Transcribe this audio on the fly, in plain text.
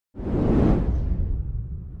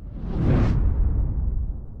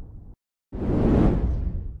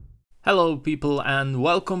Hello people and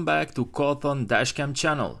welcome back to Caught DashCam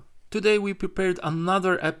channel. Today we prepared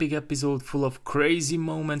another epic episode full of crazy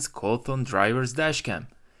moments caught on driver's dashcam.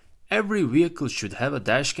 Every vehicle should have a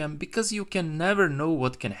dashcam because you can never know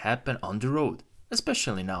what can happen on the road,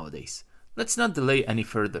 especially nowadays. Let's not delay any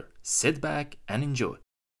further, sit back and enjoy.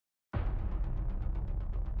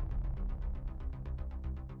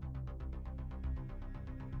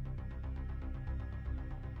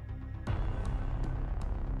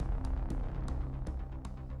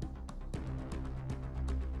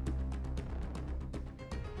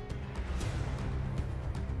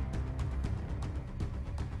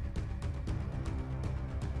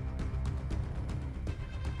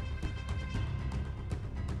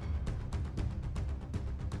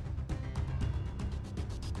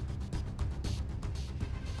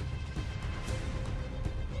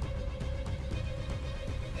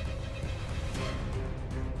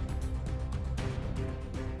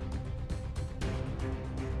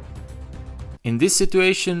 In this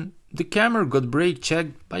situation, the camera got brake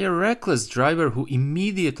checked by a reckless driver who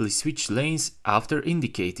immediately switched lanes after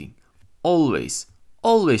indicating. Always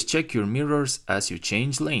check your mirrors as you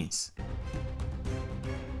change lanes.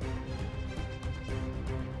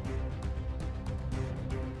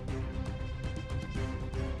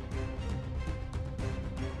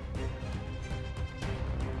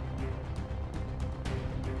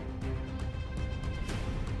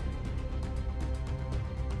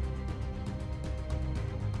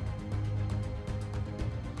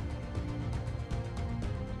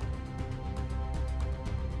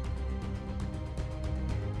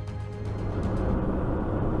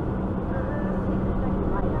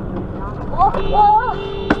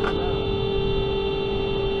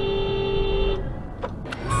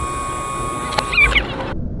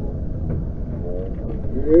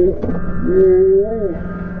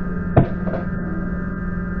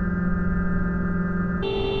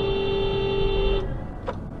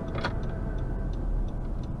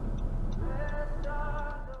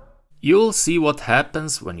 You'll see what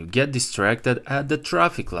happens when you get distracted at the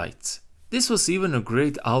traffic lights. This was even a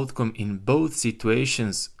great outcome in both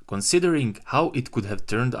situations, considering how it could have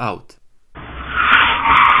turned out.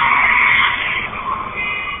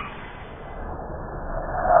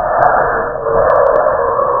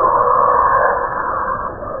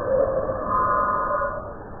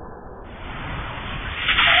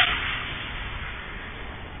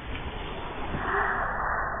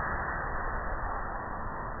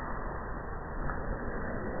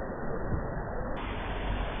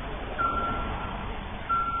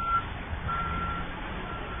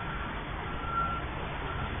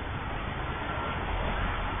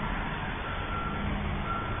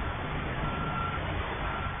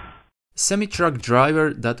 Semi-truck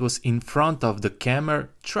driver that was in front of the camera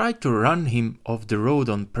tried to run him off the road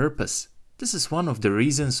on purpose. This is one of the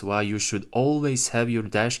reasons why you should always have your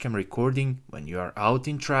dashcam recording when you are out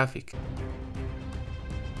in traffic.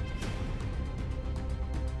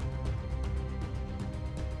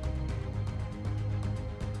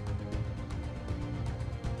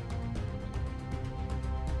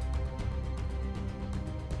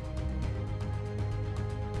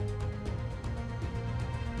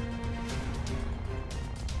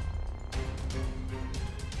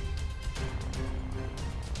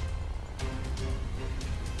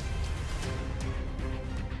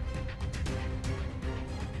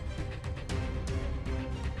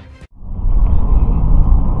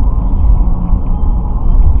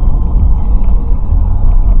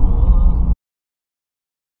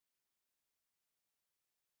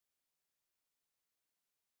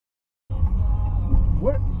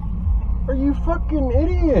 What? Are you fucking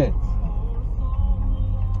idiots?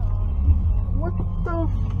 What the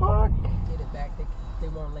fuck? Get it back. They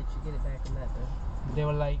won't let you get it back in that though. They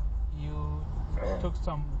were like, you took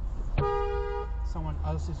someone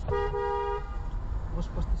else's. What's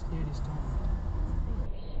this lady's tone?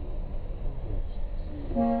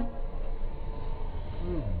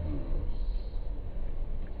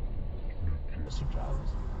 Mr.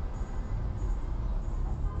 Drivers.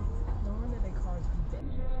 No wonder they cars be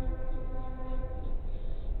bent.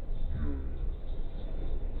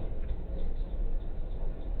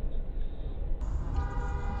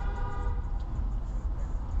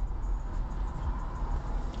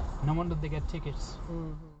 No wonder they get tickets.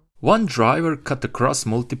 One driver cut across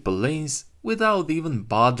multiple lanes without even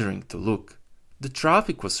bothering to look. The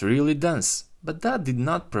traffic was really dense, but that did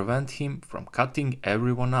not prevent him from cutting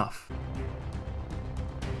everyone off.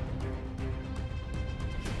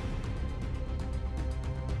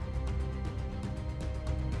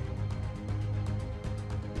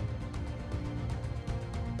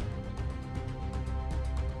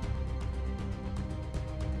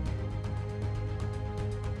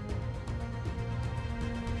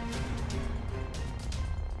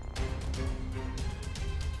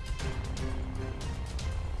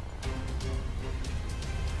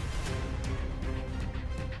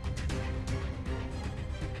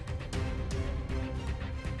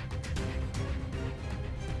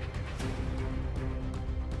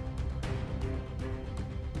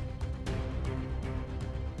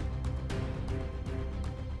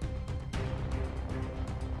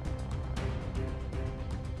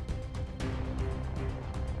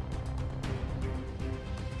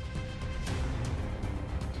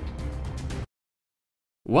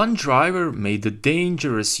 One driver made a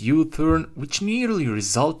dangerous U-turn which nearly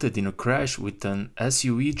resulted in a crash with an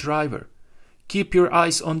SUV driver. Keep your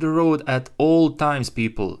eyes on the road at all times,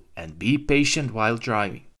 people, and be patient while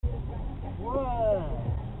driving.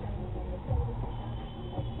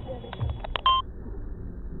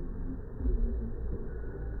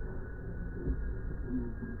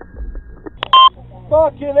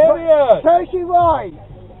 Fucking idiot! Serves you right.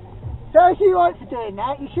 Serves you right for doing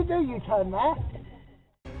that. You should do U-turn there.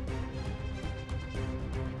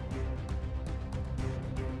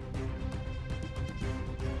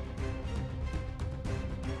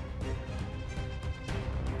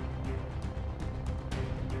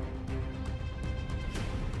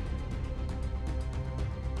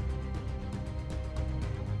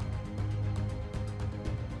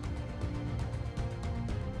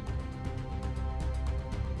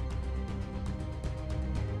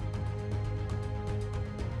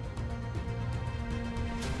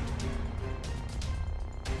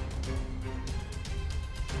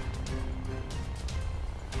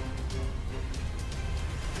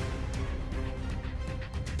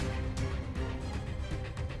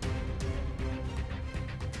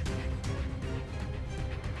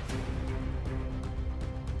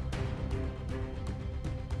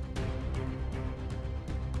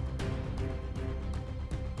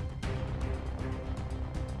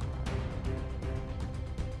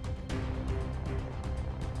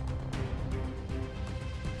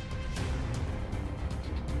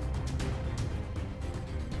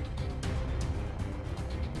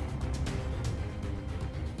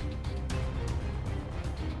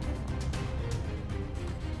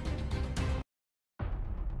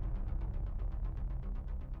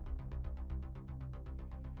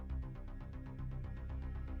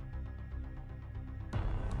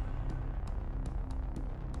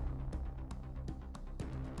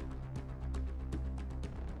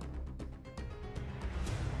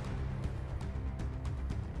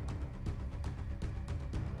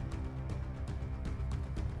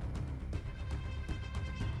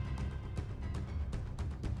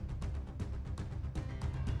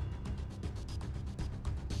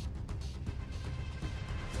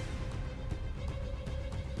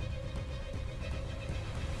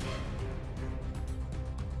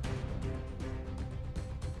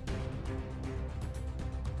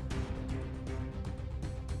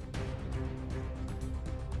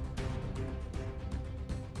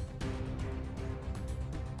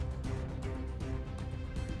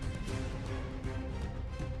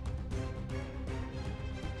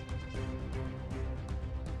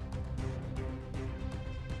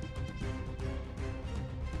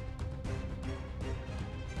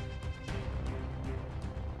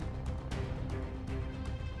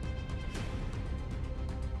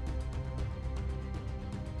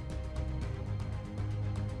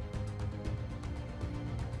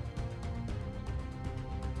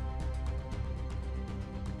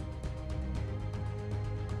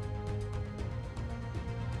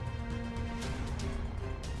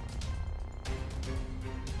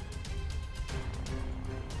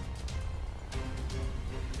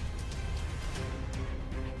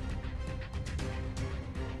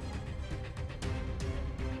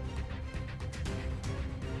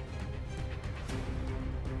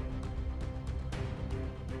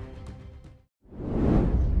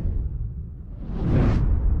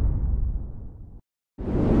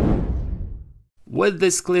 With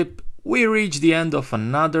this clip, we reach the end of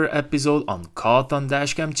another episode on Caught on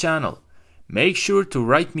DashCam channel. Make sure to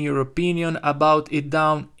write me your opinion about it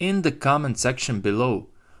down in the comment section below.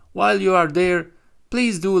 While you are there,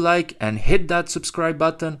 please do like and hit that subscribe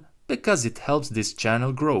button because it helps this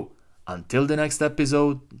channel grow. Until the next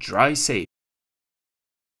episode, drive safe.